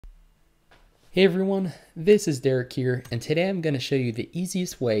Hey everyone, this is Derek here, and today I'm going to show you the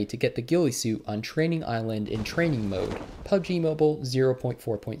easiest way to get the Ghillie Suit on Training Island in training mode, PUBG Mobile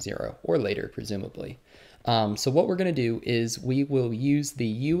 0.4.0, or later presumably. So what we're going to do is we will use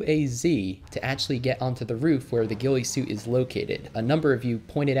the UAZ to actually get onto the roof where the Ghillie Suit is located. A number of you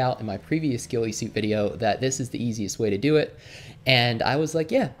pointed out in my previous Ghillie Suit video that this is the easiest way to do it, and I was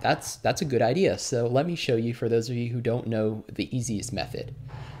like, yeah, that's a good idea. So let me show you for those of you who don't know the easiest method.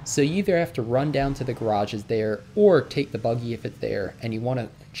 So you either have to run down to the garages there or take the buggy if it's there, and you want to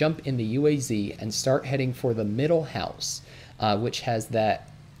jump in the UAZ and start heading for the middle house, which has that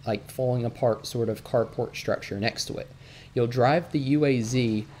like falling apart sort of carport structure next to it. You'll drive the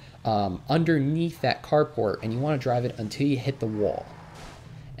UAZ underneath that carport, and you want to drive it until you hit the wall.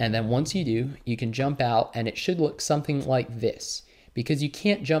 And then once you do, you can jump out, and it should look something like this. Because you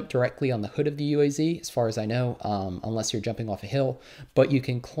can't jump directly on the hood of the UAZ, as far as I know, unless you're jumping off a hill, but you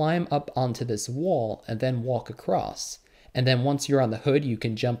can climb up onto this wall and then walk across. And then once you're on the hood, you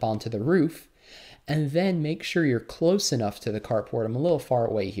can jump onto the roof, and then make sure you're close enough to the carport. I'm a little far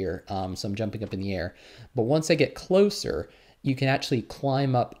away here, so I'm jumping up in the air. But once I get closer, you can actually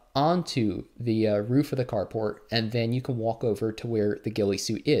climb up onto the roof of the carport, and then you can walk over to where the Ghillie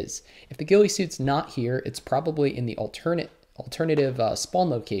Suit is. If the Ghillie Suit's not here, it's probably in the alternative spawn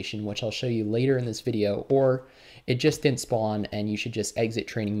location, which I'll show you later in this video, or it just didn't spawn and you should just exit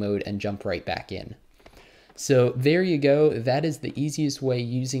training mode and jump right back in. So there you go. That is the easiest way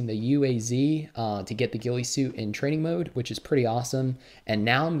using the UAZ to get the Ghillie Suit in training mode, which is pretty awesome. And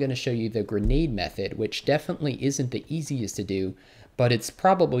now I'm going to show you the grenade method, which definitely isn't the easiest to do, but it's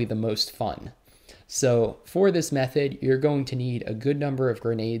probably the most fun. So for this method, you're going to need a good number of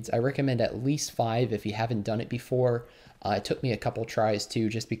grenades. I recommend at least 5 if you haven't done it before. It took me a couple tries too,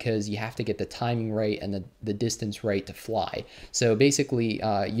 just because you have to get the timing right and the distance right to fly. So basically,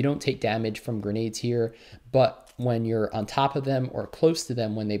 you don't take damage from grenades here, but when you're on top of them or close to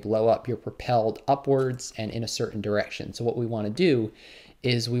them when they blow up, you're propelled upwards and in a certain direction. So what we want to do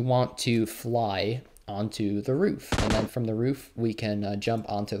is we want to fly onto the roof, and then from the roof we can jump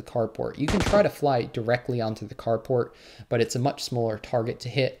onto the carport. You can try to fly directly onto the carport, but it's a much smaller target to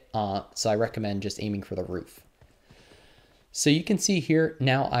hit, so I recommend just aiming for the roof. So you can see here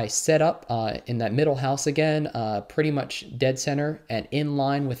now I set up in that middle house again, pretty much dead center and in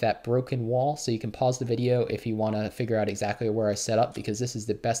line with that broken wall. So you can pause the video if you want to figure out exactly where I set up, because this is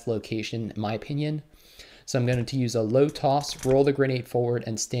the best location in my opinion. So I'm going to use a low toss, roll the grenade forward,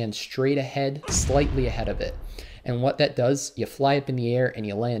 and stand straight ahead, slightly ahead of it. And what that does, you fly up in the air and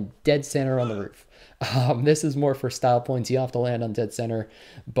you land dead center on the roof. This is more for style points. You have to land on dead center,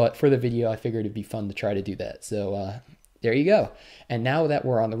 but for the video, I figured it'd be fun to try to do that. So there you go. And now that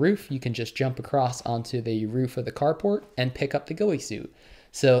we're on the roof, you can just jump across onto the roof of the carport and pick up the Ghillie Suit.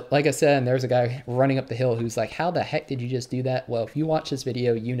 So like I said, and there's a guy running up the hill who's like, how the heck did you just do that? Well, if you watch this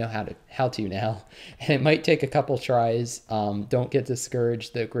video, you know how to now. And it might take a couple tries. Don't get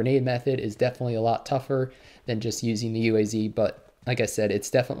discouraged. The grenade method is definitely a lot tougher than just using the UAZ, but like I said,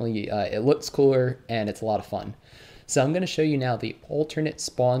 it's definitely, it looks cooler and it's a lot of fun. So I'm going to show you now the alternate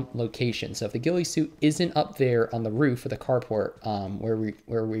spawn location. So if the Ghillie Suit isn't up there on the roof of the carport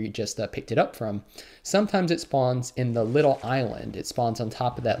where we just picked it up from, sometimes it spawns in the little island. It spawns on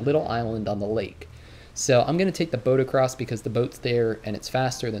top of that little island on the lake. So I'm going to take the boat across because the boat's there and it's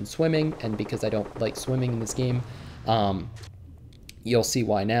faster than swimming, and because I don't like swimming in this game. You'll see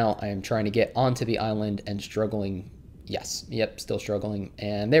why now. I am trying to get onto the island and struggling. Yes, yep, still struggling.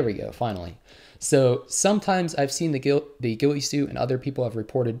 And there we go, finally. So sometimes I've seen the Ghillie Suit, and other people have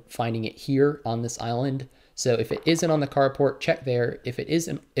reported finding it here on this island. So if it isn't on the carport, check there. If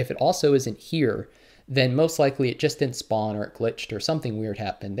it also isn't here, then most likely it just didn't spawn, or it glitched, or something weird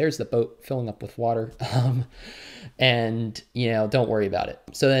happened. There's the boat filling up with water. And you know, don't worry about it.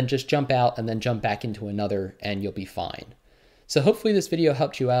 So then just jump out and then jump back into another and you'll be fine. So hopefully this video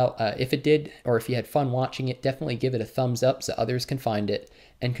helped you out. If it did, or if you had fun watching it, definitely give it a thumbs up so others can find it,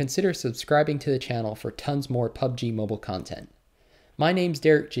 and consider subscribing to the channel for tons more PUBG Mobile content. My name's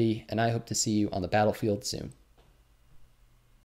Derek G, and I hope to see you on the battlefield soon.